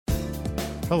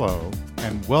Hello,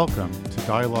 and welcome to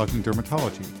Dialogues in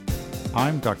Dermatology.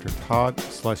 I'm Dr. Todd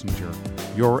Schlesinger,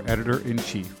 your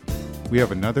editor-in-chief. We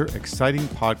have another exciting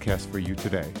podcast for you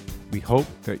today. We hope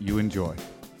that you enjoy.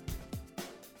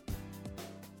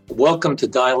 Welcome to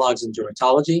Dialogues in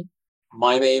Dermatology.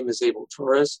 My name is Abel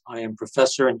Torres. I am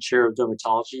professor and chair of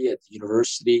dermatology at the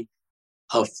University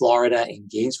of Florida in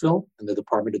Gainesville in the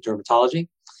Department of Dermatology.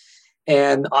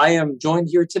 And I am joined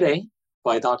here today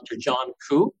by Dr. John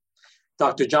Koo.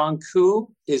 Dr. John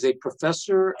Koo is a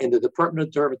professor in the Department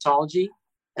of Dermatology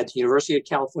at the University of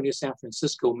California, San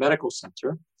Francisco Medical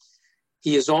Center.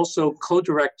 He is also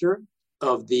co-director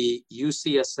of the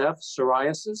UCSF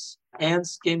Psoriasis and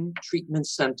Skin Treatment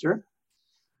Center.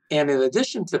 And in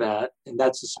addition to that, and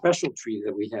that's a special treat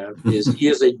that we have, is he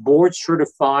is a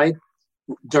board-certified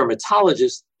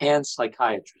dermatologist and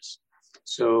psychiatrist.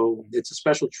 So it's a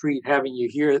special treat having you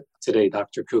here today,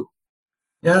 Dr. Koo.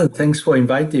 Yeah, thanks for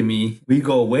inviting me. We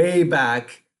go way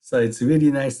back, so it's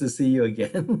really nice to see you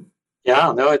again.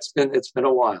 Yeah, no, it's been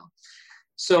a while.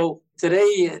 So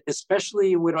today,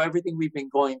 especially with everything we've been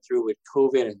going through with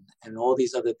COVID and all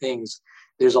these other things,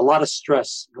 there's a lot of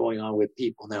stress going on with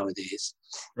people nowadays.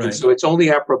 Right. And so it's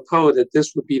only apropos that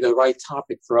this would be the right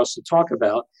topic for us to talk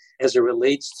about as it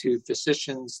relates to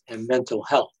physicians and mental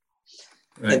health.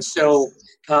 Right. And so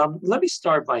let me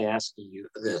start by asking you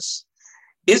this.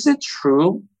 Is it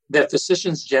true that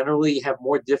physicians generally have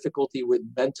more difficulty with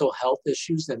mental health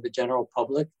issues than the general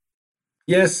public?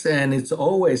 Yes, and it's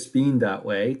always been that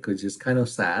way, which is kind of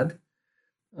sad.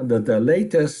 The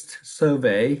latest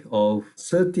survey of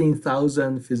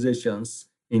 13,000 physicians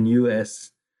in U.S.,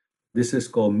 this is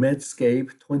called Medscape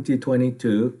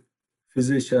 2022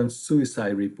 Physician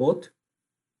Suicide Report.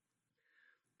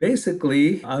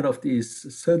 Basically, out of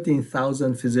these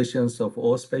 13,000 physicians of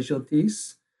all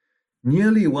specialties,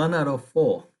 nearly 1 out of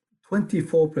 4,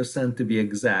 24% to be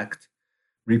exact,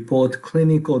 report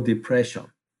clinical depression.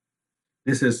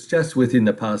 This is just within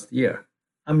the past year.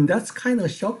 I mean, that's kind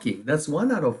of shocking. That's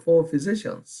 1 out of 4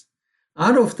 physicians.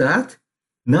 Out of that,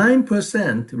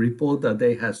 9% report that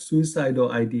they had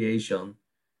suicidal ideation.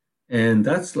 And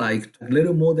that's like a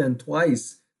little more than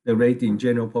twice the rate in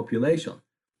general population,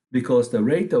 because the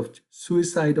rate of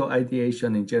suicidal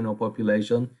ideation in general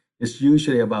population is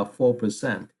usually about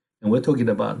 4%. And we're talking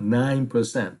about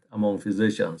 9% among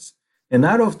physicians. And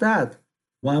out of that,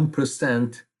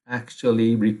 1%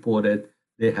 actually reported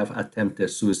they have attempted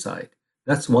suicide.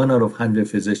 That's 1 out of 100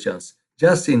 physicians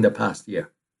just in the past year.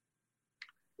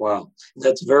 Wow,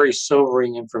 that's very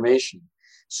sobering information.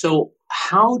 So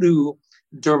how do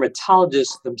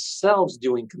dermatologists themselves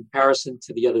do in comparison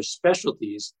to the other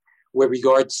specialties with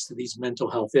regards to these mental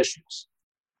health issues?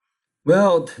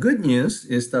 Well, the good news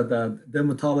is that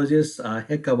dermatologists are a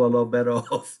heck of a lot better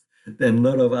off than a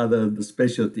lot of other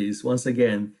specialties. Once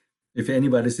again, if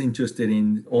anybody's interested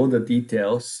in all the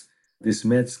details, this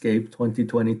Medscape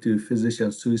 2022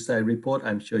 Physician Suicide Report,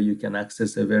 I'm sure you can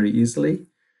access it very easily.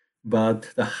 But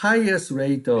the highest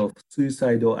rate of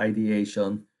suicidal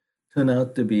ideation turned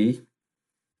out to be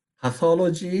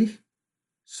pathology,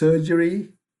 surgery,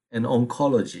 and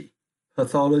oncology.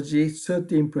 Pathology,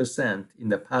 13% in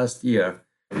the past year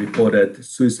reported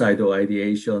suicidal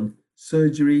ideation.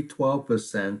 Surgery,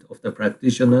 12% of the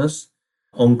practitioners.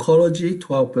 Oncology,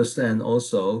 12%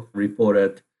 also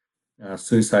reported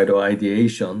suicidal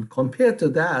ideation. Compared to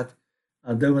that,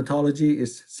 dermatology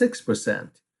is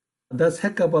 6%. That's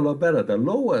heck of a lot better. The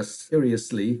lowest,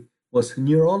 seriously, was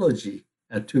neurology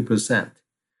at 2%.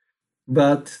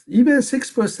 But even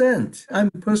 6%,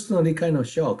 I'm personally kind of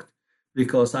shocked,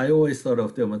 because I always thought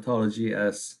of dermatology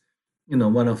as,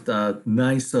 one of the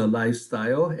nicer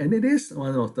lifestyle, and it is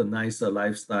one of the nicer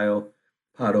lifestyle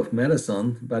part of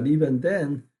medicine. But even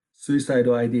then,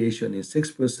 suicidal ideation is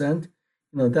 6%.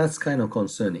 That's kind of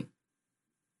concerning.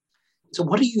 So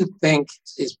what do you think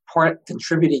is part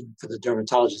contributing for the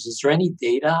dermatologist? Is there any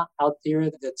data out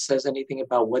there that says anything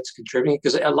about what's contributing?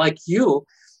 Because like you,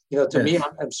 to me,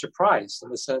 I'm surprised in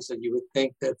the sense that you would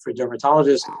think that for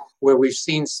dermatologists, where we've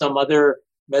seen some other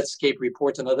Medscape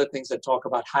reports and other things that talk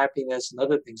about happiness and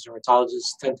other things,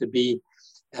 dermatologists tend to be,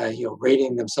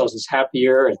 rating themselves as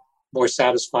happier and more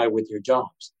satisfied with their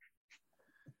jobs.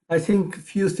 I think a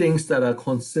few things that are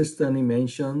consistently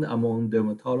mentioned among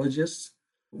dermatologists.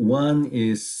 One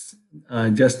is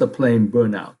just a plain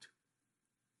burnout.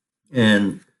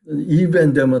 And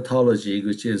even dermatology,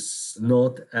 which is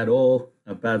not at all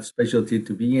a bad specialty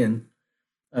to be in,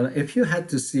 if you had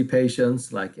to see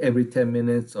patients like every 10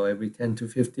 minutes or every 10 to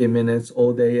 15 minutes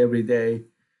all day, every day,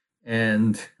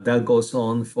 and that goes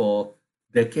on for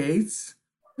decades,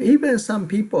 even some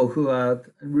people who are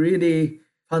really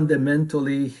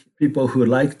fundamentally people who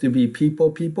like to be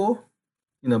people,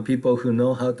 people who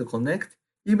know how to connect.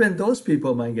 Even those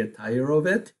people might get tired of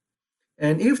it.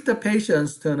 And if the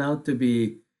patients turn out to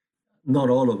be, not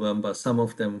all of them, but some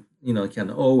of them, can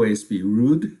always be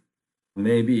rude,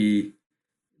 maybe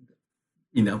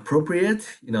inappropriate,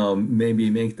 maybe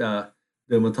make the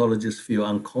dermatologist feel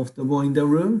uncomfortable in the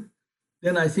room,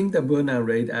 then I think the burnout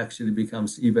rate actually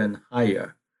becomes even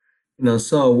higher.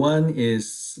 So one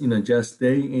is, just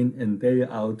day in and day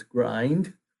out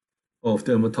grind of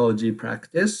dermatology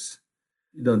practice.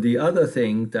 The other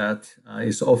thing that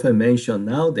is often mentioned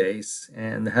nowadays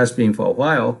and has been for a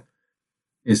while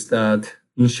is that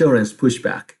insurance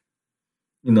pushback.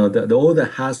 All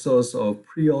the hassles of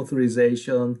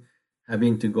pre-authorization,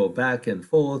 having to go back and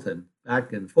forth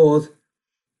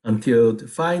until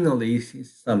finally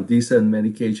some decent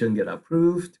medication get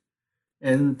approved.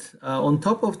 And on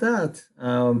top of that,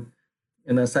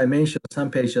 and as I mentioned, some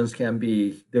patients can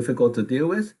be difficult to deal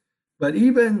with, but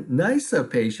even nicer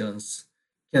patients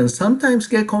can sometimes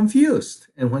get confused.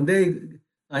 And when they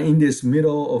are in this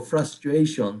middle of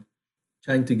frustration,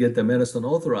 trying to get the medicine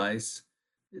authorized,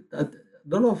 a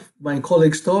lot of my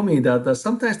colleagues told me that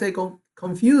sometimes they go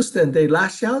confused and they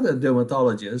lash out at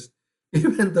dermatologists,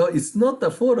 even though it's not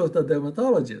the fault of the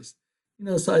dermatologist.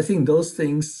 So I think those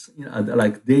things, are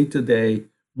like day-to-day,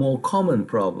 more common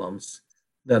problems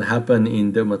that happen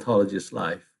in dermatologist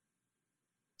life.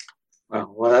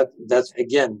 Well, that's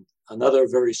again another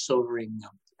very sobering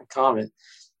comment,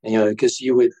 because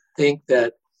you would think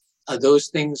that those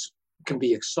things can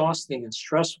be exhausting and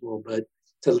stressful, but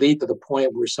to lead to the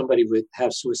point where somebody would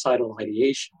have suicidal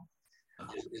ideation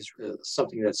is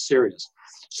something that's serious.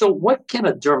 So, what can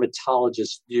a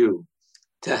dermatologist do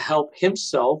to help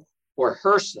himself or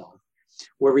herself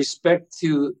with respect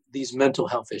to these mental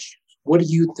health issues? What do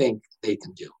you think they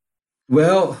can do?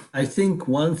 Well, I think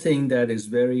one thing that is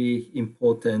very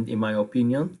important, in my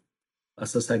opinion,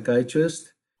 as a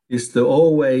psychiatrist, is to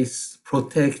always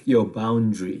protect your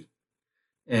boundary.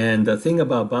 And the thing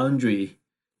about boundary,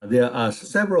 there are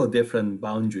several different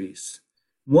boundaries.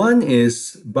 One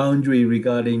is boundary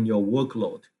regarding your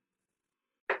workload.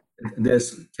 There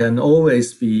can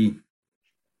always be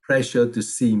pressure to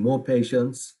see more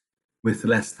patients with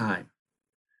less time.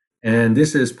 And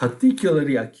this is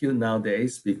particularly acute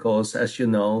nowadays because, as you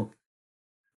know,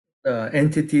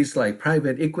 entities like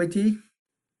private equity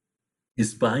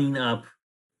is buying up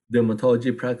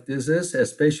dermatology practices,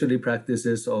 especially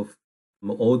practices of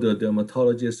older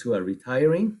dermatologists who are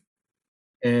retiring.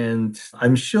 And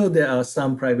I'm sure there are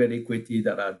some private equity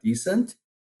that are decent,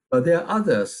 but there are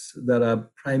others that are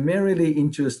primarily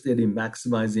interested in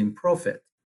maximizing profit.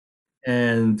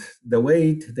 And the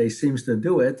way they seem to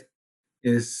do it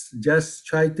is just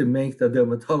try to make the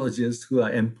dermatologists who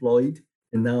are employed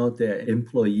and now they're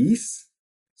employees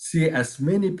see as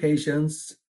many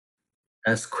patients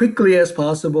as quickly as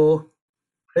possible,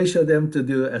 pressure them to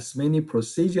do as many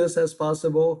procedures as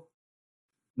possible.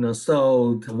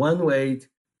 So one way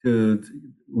to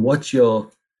watch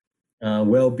your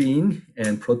well-being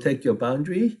and protect your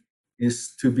boundary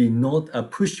is to be not a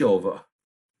pushover.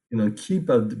 Keep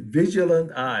a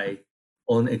vigilant eye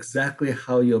on exactly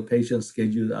how your patient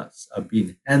schedules are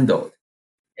being handled.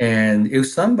 And if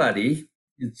somebody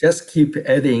just keep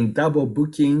adding double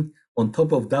booking on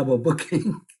top of double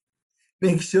booking,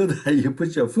 make sure that you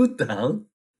put your foot down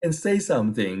and say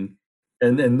something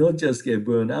and not just get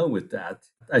burned out with that.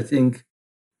 I think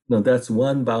that's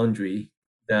one boundary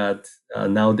that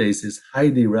nowadays is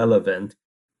highly relevant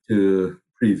to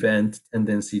prevent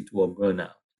tendency to a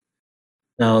burnout.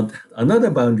 Now, another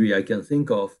boundary I can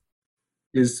think of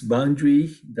is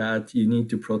boundary that you need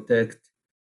to protect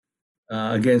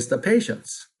against the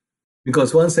patients.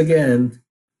 Because once again,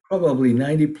 probably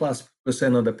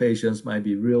 90+% of the patients might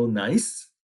be real nice,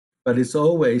 but it's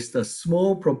always the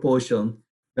small proportion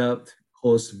that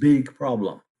cause big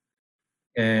problem.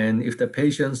 And if the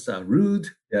patients are rude,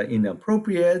 they're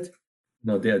inappropriate,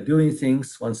 they're doing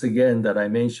things, once again, that I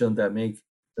mentioned that make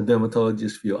the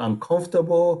dermatologist feel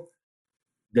uncomfortable,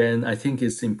 then I think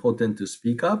it's important to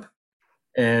speak up.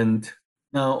 And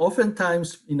now,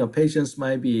 oftentimes, patients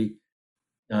might be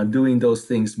doing those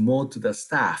things more to the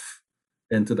staff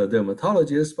than to the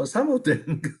dermatologist, but some of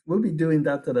them will be doing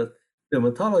that to the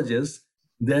dermatologist.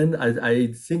 Then I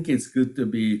think it's good to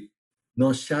be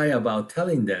not shy about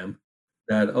telling them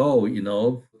that,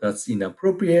 that's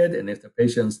inappropriate. And if the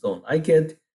patients don't like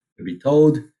it, to be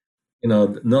told,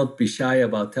 not be shy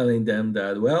about telling them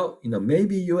that, well,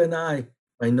 maybe you and I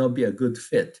might not be a good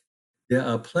fit. There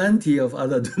are plenty of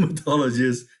other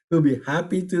dermatologists who'll be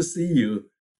happy to see you.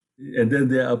 And then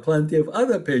there are plenty of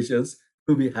other patients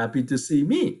who'll be happy to see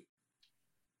me.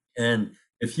 And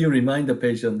if you remind the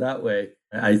patient that way,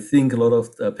 I think a lot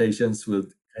of the patients will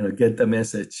kind of get the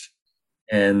message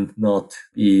and not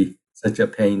be such a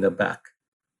pain in the back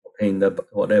or pain in the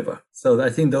whatever. So I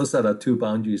think those are the two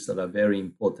boundaries that are very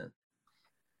important.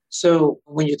 So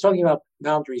when you're talking about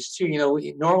boundaries too,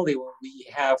 normally when we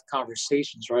have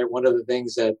conversations, right, one of the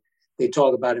things that they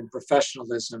talk about in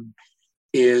professionalism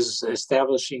is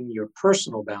establishing your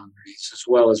personal boundaries as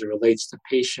well as it relates to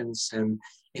patients and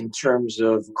in terms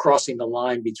of crossing the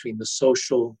line between the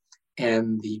social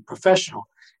and the professional.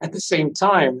 At the same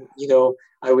time,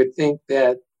 I would think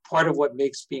that part of what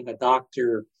makes being a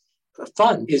doctor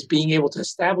fun is being able to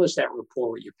establish that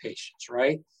rapport with your patients,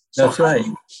 right? So That's how right. do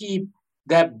you keep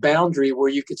that boundary where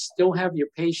you could still have your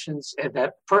patients at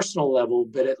that personal level,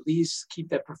 but at least keep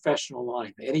that professional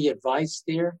line? Any advice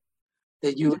there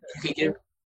that you could give?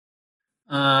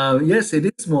 Yes,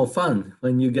 it is more fun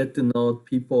when you get to know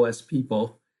people as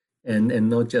people and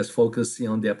not just focusing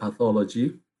on their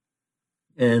pathology.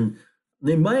 And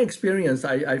in my experience,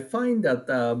 I find that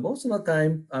most of the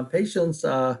time patients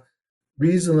are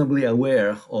reasonably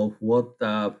aware of what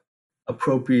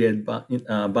appropriate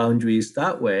boundaries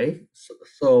that way.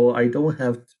 So I don't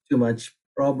have too much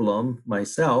problem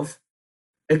myself,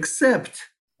 except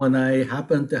when I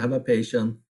happen to have a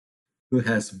patient who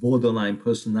has borderline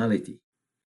personality.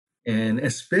 And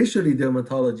especially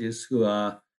dermatologists who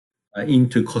are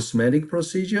into cosmetic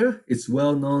procedure, it's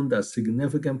well known that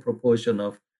significant proportion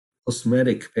of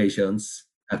cosmetic patients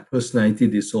have personality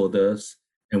disorders,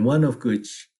 and one of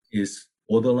which is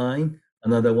borderline.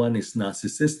 Another one is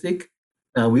narcissistic.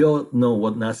 Now, we all know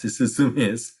what narcissism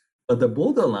is, but the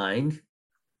borderline,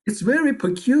 it's very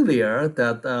peculiar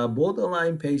that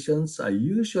borderline patients are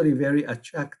usually very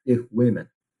attractive women,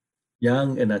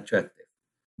 young and attractive.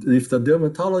 If the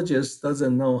dermatologist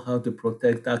doesn't know how to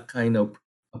protect that kind of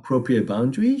appropriate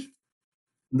boundary,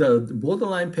 the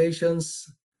borderline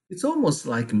patients, it's almost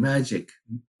like magic.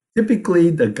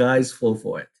 Typically, the guys fall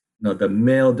for it. The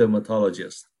male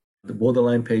dermatologist, the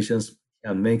borderline patients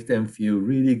can make them feel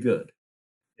really good.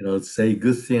 Say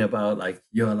good thing about like,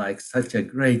 you're like such a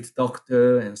great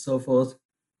doctor and so forth.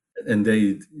 And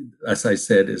they, as I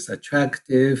said, is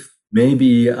attractive.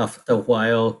 Maybe after a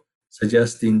while,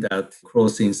 suggesting that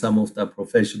crossing some of the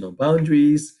professional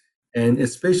boundaries, and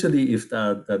especially if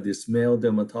this male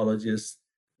dermatologist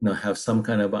have some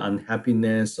kind of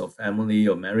unhappiness or family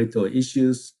or marital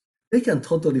issues, they can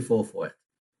totally fall for it.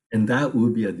 And that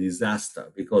would be a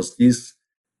disaster because these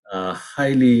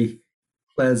highly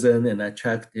pleasant and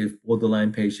attractive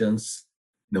borderline patients,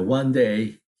 one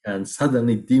day can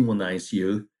suddenly demonize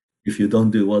you if you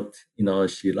don't do what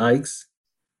she likes.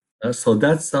 So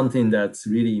that's something that's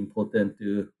really important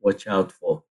to watch out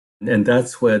for. And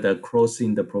that's where the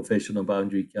crossing the professional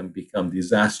boundary can become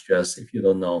disastrous if you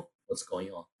don't know what's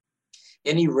going on.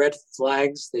 Any red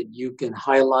flags that you can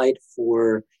highlight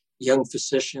for young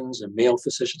physicians and male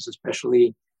physicians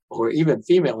especially, or even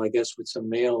female, I guess, with some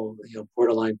male,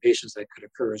 borderline patients that could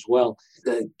occur as well,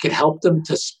 that could help them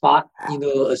to spot,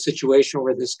 a situation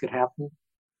where this could happen?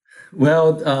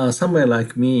 Well, somebody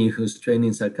like me who's trained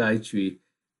in psychiatry,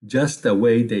 just the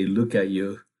way they look at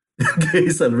you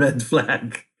is a red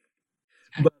flag.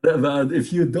 But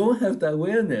if you don't have the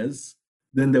awareness,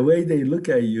 then the way they look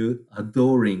at you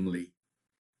adoringly,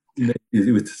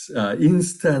 with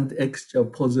instant extra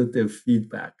positive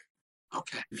feedback.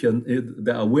 Okay. If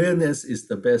the awareness is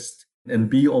the best, and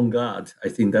be on guard, I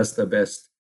think that's the best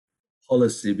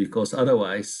policy, because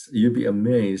otherwise you'll be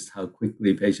amazed how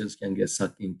quickly patients can get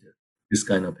sucked into this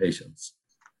kind of patients.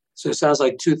 So it sounds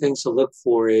like two things to look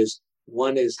for is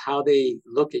one is how they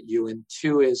look at you, and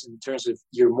two is in terms of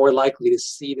you're more likely to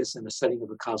see this in the setting of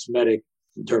a cosmetic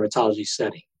dermatology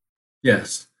setting.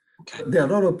 Yes. Okay. There are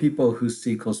a lot of people who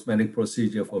see cosmetic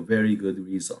procedure for very good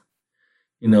reason.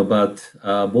 But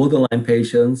borderline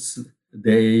patients,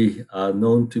 they are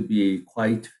known to be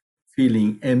quite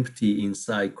feeling empty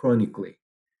inside chronically.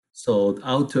 So the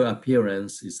outer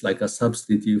appearance is like a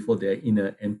substitute for their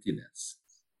inner emptiness,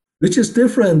 which is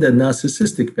different than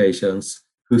narcissistic patients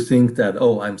who think that,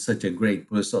 oh, I'm such a great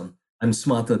person. I'm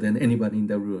smarter than anybody in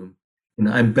the room.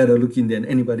 I'm better looking than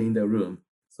anybody in the room.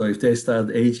 So if they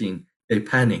start aging, they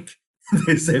panic.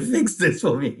 They say, fix this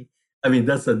for me. I mean,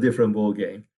 that's a different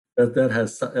ballgame. That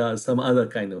has some other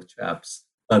kind of traps,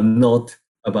 but not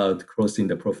about crossing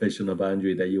the professional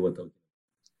boundary that you were talking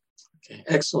about. Okay,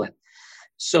 excellent.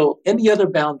 So any other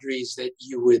boundaries that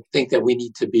you would think that we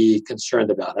need to be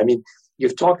concerned about? I mean,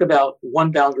 you've talked about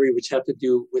one boundary which had to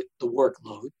do with the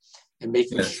workload and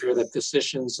making Yes. sure that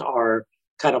physicians are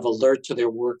kind of alert to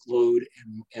their workload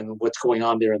and what's going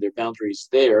on there and their boundaries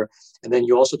there. And then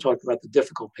you also talked about the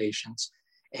difficult patients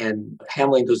and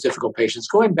handling those difficult patients.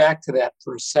 Going back to that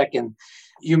for a second,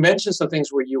 you mentioned some things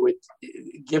where you would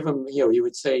give them, you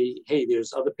would say, hey,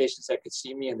 there's other patients that could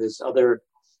see me and there's other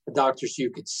doctors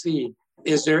you could see.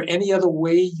 Is there any other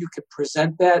way you could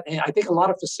present that? And I think a lot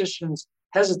of physicians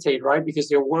hesitate, right? Because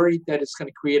they're worried that it's going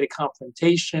to create a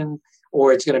confrontation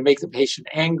or it's going to make the patient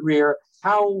angrier.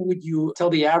 How would you tell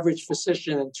the average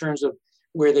physician in terms of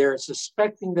where they're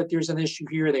suspecting that there's an issue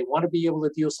here, they want to be able to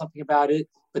deal something about it,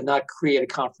 but not create a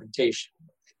confrontation?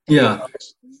 Yeah.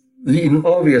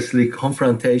 Obviously,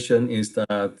 confrontation is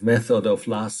the method of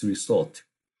last resort.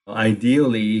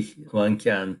 Ideally, one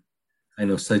can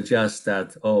kind of suggest that,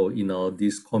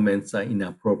 these comments are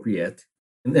inappropriate.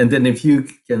 And then if you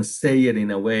can say it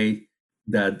in a way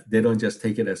that they don't just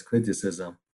take it as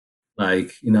criticism,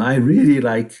 like, I really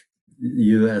like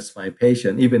you as my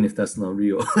patient, even if that's not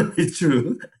real, it's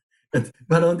true.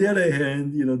 But on the other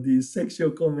hand, the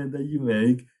sexual comment that you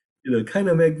make, kind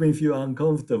of make me feel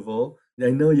uncomfortable.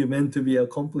 I know you meant to be a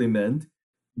compliment,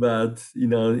 but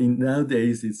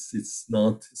nowadays it's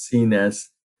not seen as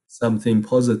something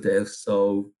positive.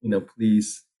 So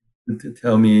please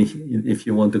tell me if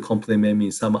you want to compliment me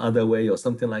in some other way or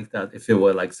something like that. If it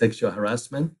were like sexual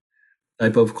harassment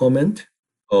type of comment,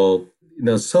 or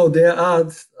so there are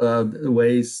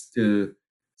ways to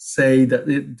say that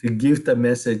to give the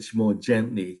message more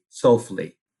gently,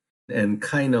 softly, and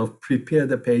kind of prepare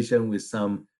the patient with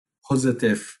some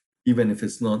positive, even if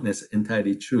it's not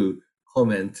entirely true,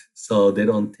 comment, so they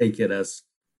don't take it as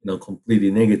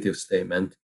completely negative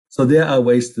statement. So there are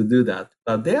ways to do that.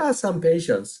 But there are some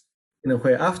patients,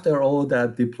 where after all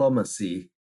that diplomacy,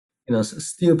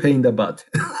 still paying the butt.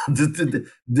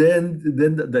 then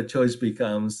the choice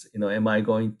becomes, am I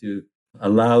going to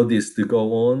allow this to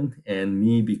go on and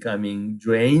me becoming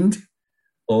drained,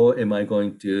 or am I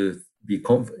going to be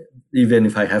even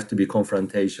if I have to be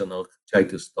confrontational, try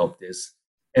to stop this?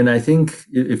 And I think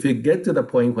if you get to the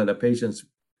point where the patient's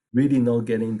really not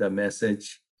getting the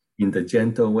message in the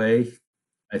gentle way,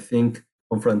 I think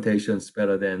confrontation is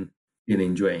better than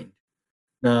feeling drained.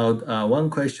 Now, one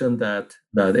question that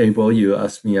Abel, you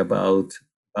asked me about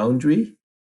boundary.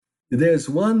 There's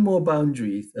one more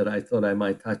boundary that I thought I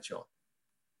might touch on.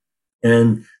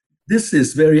 And this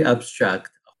is very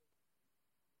abstract,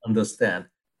 understand.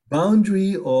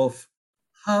 Boundary of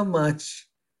how much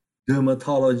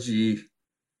dermatology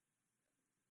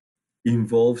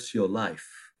involves your life.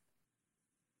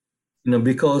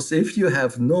 Because if you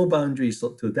have no boundaries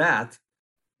to that,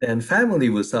 then family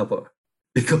will suffer.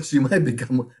 Because you might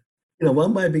become,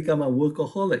 one might become a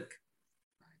workaholic.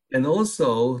 And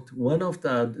also, one of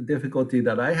the difficulty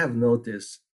that I have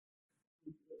noticed,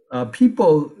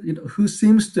 people who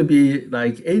seems to be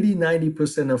like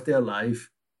 80-90% of their life,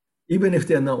 even if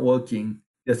they're not working,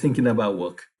 they're thinking about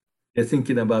work. They're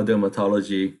thinking about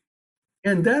dermatology.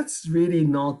 And that's really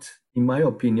not, in my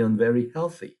opinion, very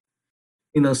healthy.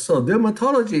 So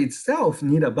dermatology itself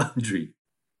need a boundary.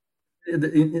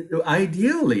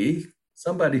 Ideally,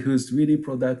 somebody who's really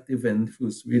productive and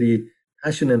who's really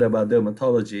passionate about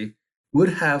dermatology would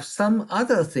have some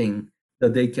other thing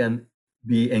that they can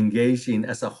be engaged in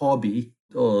as a hobby,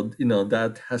 or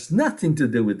that has nothing to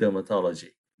do with dermatology.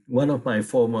 One of my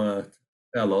former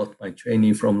fellows, my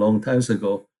trainee from long times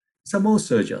ago, is a Mohs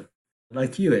surgeon,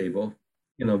 like you, Abel.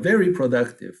 Very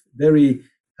productive, very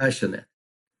passionate.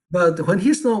 But when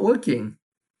he's not working,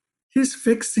 he's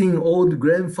fixing old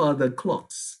grandfather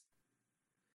clocks.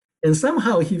 And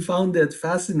somehow he found it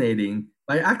fascinating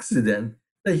by accident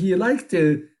that he liked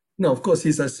to, of course,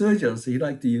 he's a surgeon, so he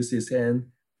liked to use his hand,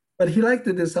 but he liked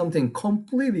to do something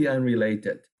completely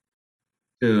unrelated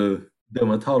to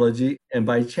dermatology. And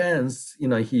by chance,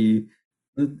 he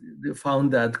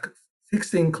found that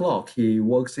fixing clock, he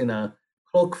works in a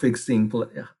clock fixing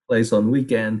place on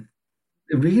weekend,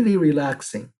 really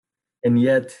relaxing, and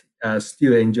yet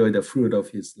still enjoy the fruit of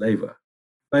his labor.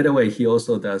 By the way, he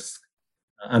also does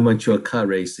amateur car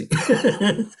racing.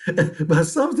 But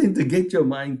something to get your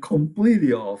mind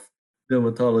completely off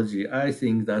dermatology, I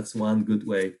think that's one good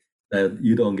way that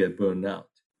you don't get burned out.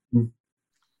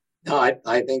 No,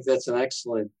 I think that's an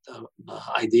excellent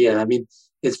idea. I mean,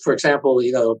 it's, for example,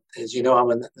 as you know, I'm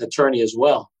an attorney as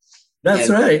well. That's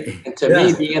right. And to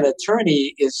me, being an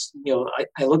attorney is,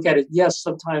 I look at it, yes,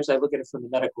 sometimes I look at it from the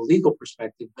medical legal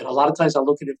perspective, but a lot of times I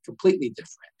look at it completely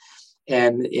different.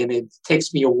 And it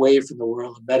takes me away from the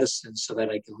world of medicine so that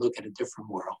I can look at a different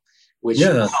world, which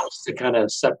helps to kind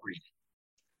of separate it.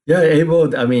 Yeah,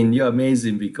 Abel, I mean, you're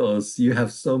amazing because you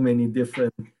have so many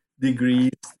different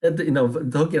degrees.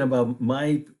 Talking about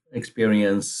my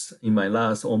experience in my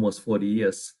last almost 40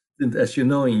 years. As you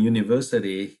know, in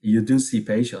university, you do see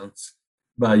patients,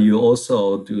 but you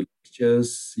also do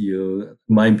lectures. You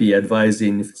might be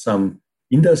advising some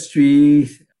industry,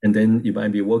 and then you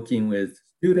might be working with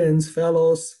students,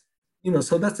 fellows,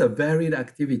 so that's a varied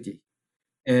activity.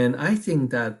 And I think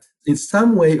that in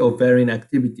some way of varying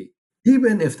activity,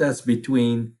 even if that's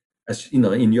between, as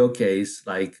in your case,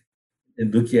 like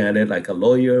looking at it like a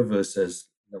lawyer versus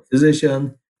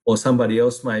physician, or somebody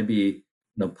else might be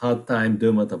part-time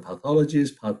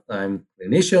dermatopathologist, part-time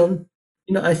clinician.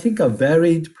 I think a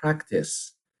varied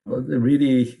practice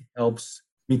really helps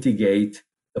mitigate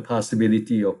the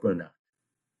possibility of burnout.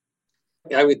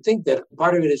 I would think that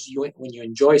part of it is when you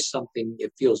enjoy something,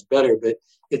 it feels better, but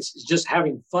it's just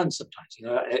having fun sometimes.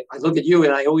 I look at you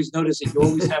and I always notice that you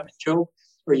always have a joke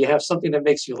or you have something that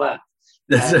makes you laugh.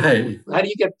 That's right. How do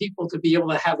you get people to be able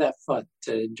to have that fun,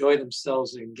 to enjoy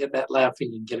themselves and get that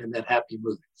laughing and get in that happy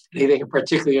mood? Anything in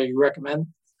particular you recommend?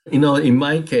 In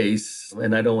my case,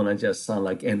 and I don't want to just sound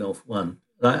like end of one,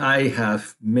 I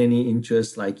have many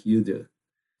interests like you do.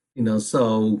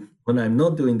 So when I'm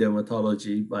not doing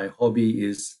dermatology, my hobby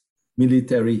is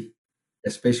military,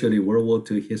 especially World War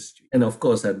II history. And of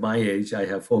course, at my age, I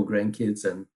have 4 grandkids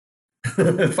and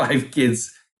 5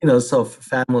 kids. So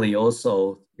family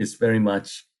also is very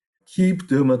much keep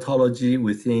dermatology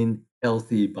within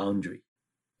healthy boundary.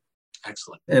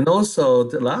 Excellent. And also,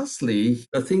 lastly,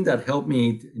 the thing that helped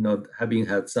me, having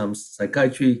had some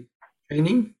psychiatry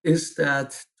training, is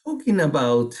that talking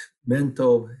about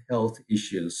mental health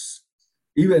issues,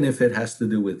 even if it has to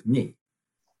do with me,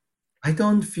 I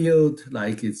don't feel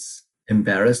like it's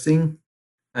embarrassing.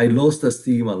 I lost the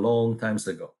steam a long time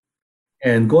ago.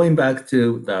 And going back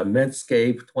to the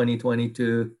Medscape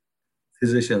 2022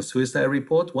 physician suicide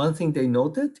report, one thing they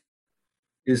noted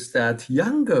is that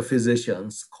younger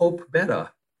physicians cope better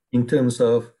in terms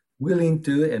of willing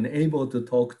to and able to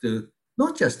talk to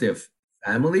not just their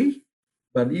family,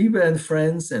 but even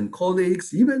friends and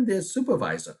colleagues, even their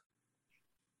supervisor.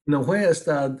 Whereas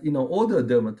the older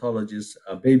dermatologists,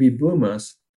 baby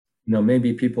boomers,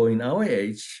 maybe people in our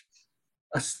age,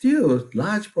 are still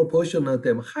large proportion of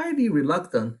them highly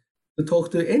reluctant to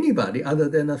talk to anybody other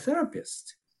than a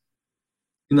therapist.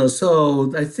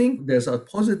 So I think there's a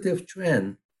positive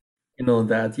trend,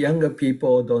 that younger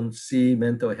people don't see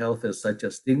mental health as such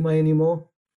a stigma anymore,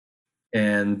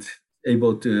 and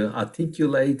able to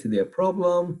articulate their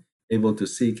problem, able to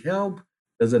seek help.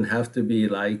 Doesn't have to be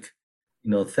like,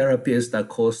 therapists that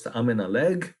cost arm and a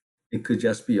leg. It could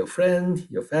just be your friend,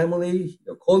 your family,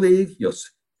 your colleague, your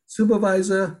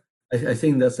supervisor. I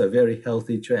think that's a very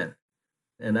healthy trend.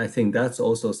 And I think that's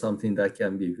also something that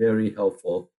can be very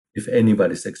helpful if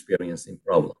anybody's experiencing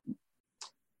problem.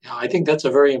 Yeah, I think that's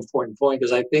a very important point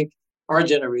because I think our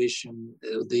generation,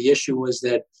 the issue was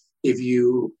that if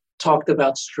you talked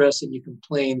about stress and you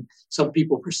complained, some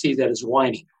people perceive that as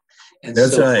whining. And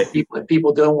That's so right.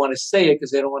 people don't want to say it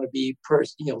because they don't want to be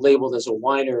labeled as a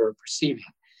whiner or perceiving.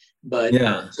 But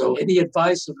yeah. So any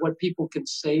advice of what people can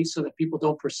say so that people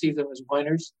don't perceive them as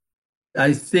whiners?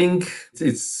 I think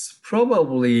it's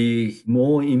probably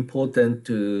more important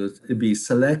to be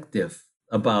selective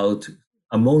about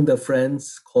among the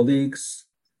friends, colleagues,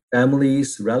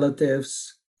 families,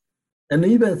 relatives, and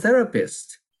even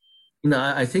therapists.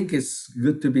 I think it's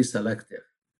good to be selective.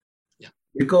 Yeah.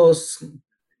 Because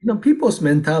people's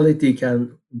mentality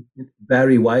can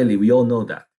vary widely. We all know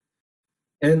that.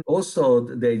 And also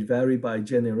they vary by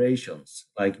generations,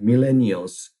 like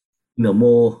millennials,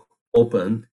 more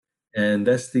open and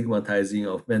less stigmatizing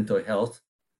of mental health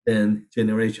than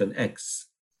Generation X,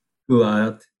 who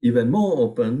are even more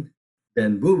open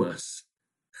than boomers.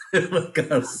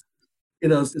 Because,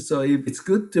 so it's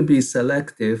good to be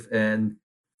selective and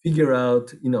figure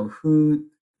out, who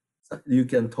you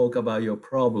can talk about your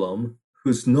problem,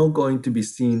 who's not going to be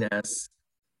seen as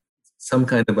some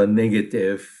kind of a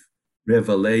negative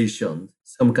revelation,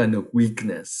 some kind of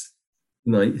weakness.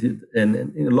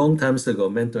 And a long time ago,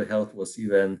 mental health was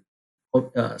even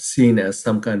seen as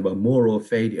some kind of a moral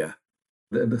failure.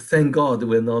 Thank God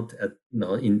we're not at,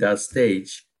 in that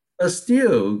stage. But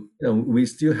still, we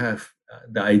still have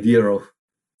the idea of,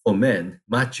 for men,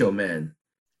 macho men,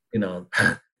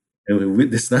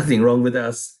 there's nothing wrong with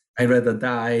us. I'd rather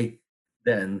die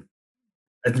than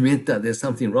admit that there's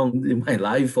something wrong in my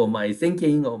life or my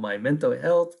thinking or my mental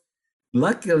health.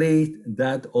 Luckily,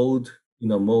 that old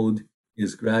mode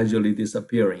is gradually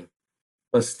disappearing.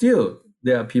 But still,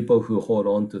 there are people who hold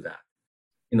on to that.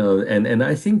 And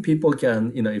I think people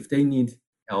can, if they need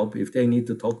help, if they need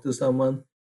to talk to someone,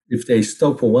 if they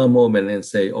stop for one moment and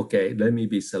say, okay, let me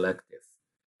be selective.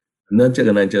 I'm not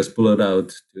going to just blow it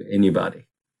out to anybody.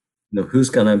 Who's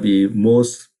going to be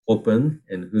most open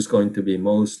and who's going to be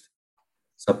most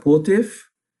supportive.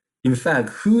 In fact,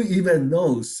 who even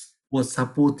knows what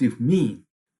supportive means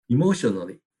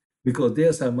emotionally? Because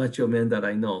there's a macho man that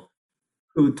I know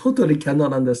who totally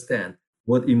cannot understand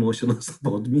what emotional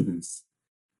support means.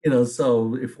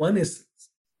 So if one is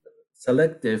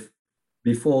selective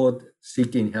before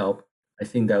seeking help, I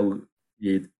think that would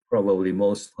be probably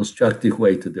most constructive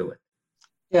way to do it.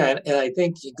 Yeah, and I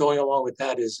think going along with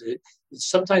that is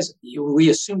sometimes we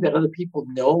assume that other people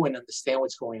know and understand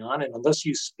what's going on, and unless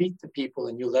you speak to people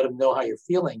and you let them know how you're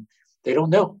feeling, they don't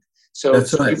know. So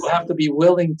right. People have to be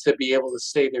willing to be able to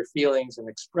say their feelings and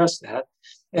express that.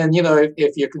 And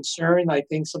if you're concerned, I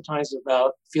think sometimes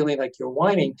about feeling like you're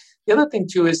whining. The other thing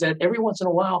too is that every once in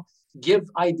a while, give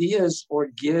ideas or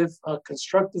give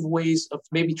constructive ways of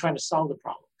maybe trying to solve the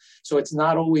problem. So it's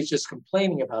not always just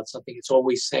complaining about something. It's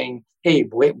always saying, hey,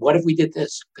 wait, what if we did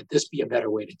this? Could this be a better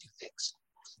way to do things?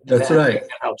 And That's right. That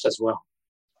helps as well.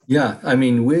 Yeah, I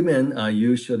mean, women are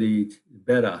usually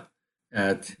better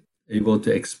at able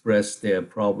to express their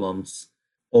problems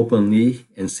openly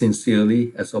and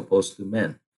sincerely as opposed to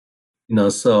men.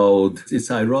 So it's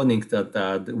ironic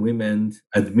that women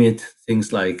admit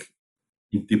things like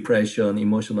depression,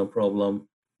 emotional problem,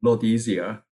 a lot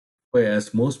easier,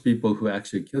 whereas most people who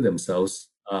actually kill themselves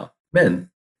are men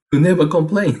who never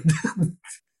complained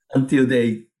until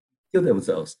they kill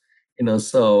themselves.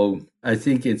 So I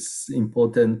think it's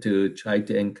important to try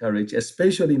to encourage,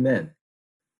 especially men,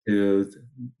 to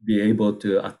be able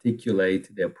to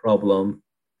articulate their problem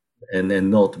and then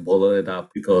not bottle it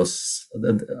up, because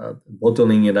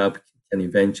bottling it up can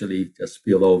eventually just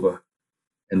spill over.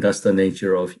 And that's the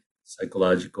nature of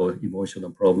psychological,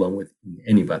 emotional problem with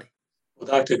anybody. Well,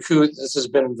 Dr. Koo, this has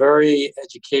been very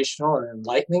educational and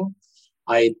enlightening.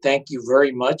 I thank you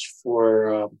very much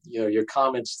for your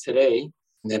comments today,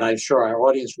 and I'm sure our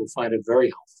audience will find it very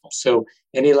helpful. So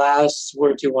any last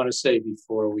words you want to say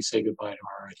before we say goodbye to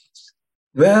our audience?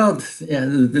 Well,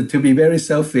 to be very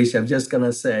selfish, I'm just going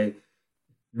to say,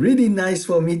 really nice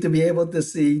for me to be able to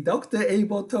see Dr.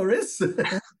 Abel Torres,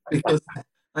 because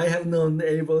I have known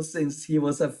Abel since he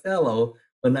was a fellow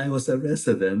when I was a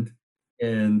resident.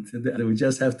 And we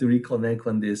just have to reconnect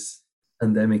when this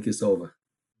pandemic is over.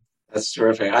 That's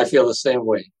terrific. I feel the same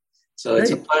way. So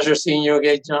It's a pleasure seeing you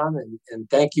again, John, and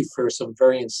thank you for some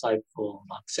very insightful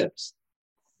tips.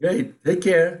 Great. Take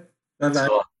care. Bye-bye.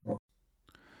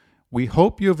 We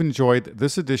hope you have enjoyed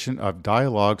this edition of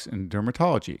Dialogues in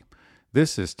Dermatology.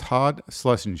 This is Todd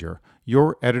Schlesinger,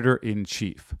 your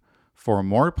editor-in-chief. For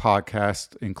more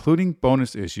podcasts, including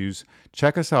bonus issues,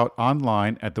 check us out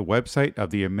online at the website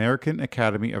of the American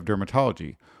Academy of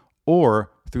Dermatology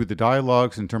or through the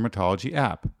Dialogues in Dermatology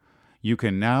app. You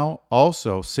can now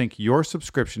also sync your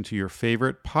subscription to your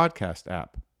favorite podcast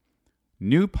app.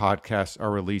 New podcasts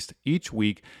are released each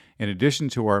week in addition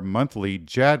to our monthly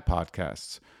JAD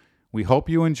podcasts. We hope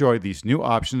you enjoy these new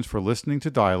options for listening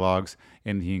to dialogues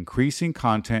and the increasing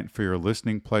content for your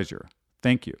listening pleasure.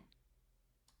 Thank you.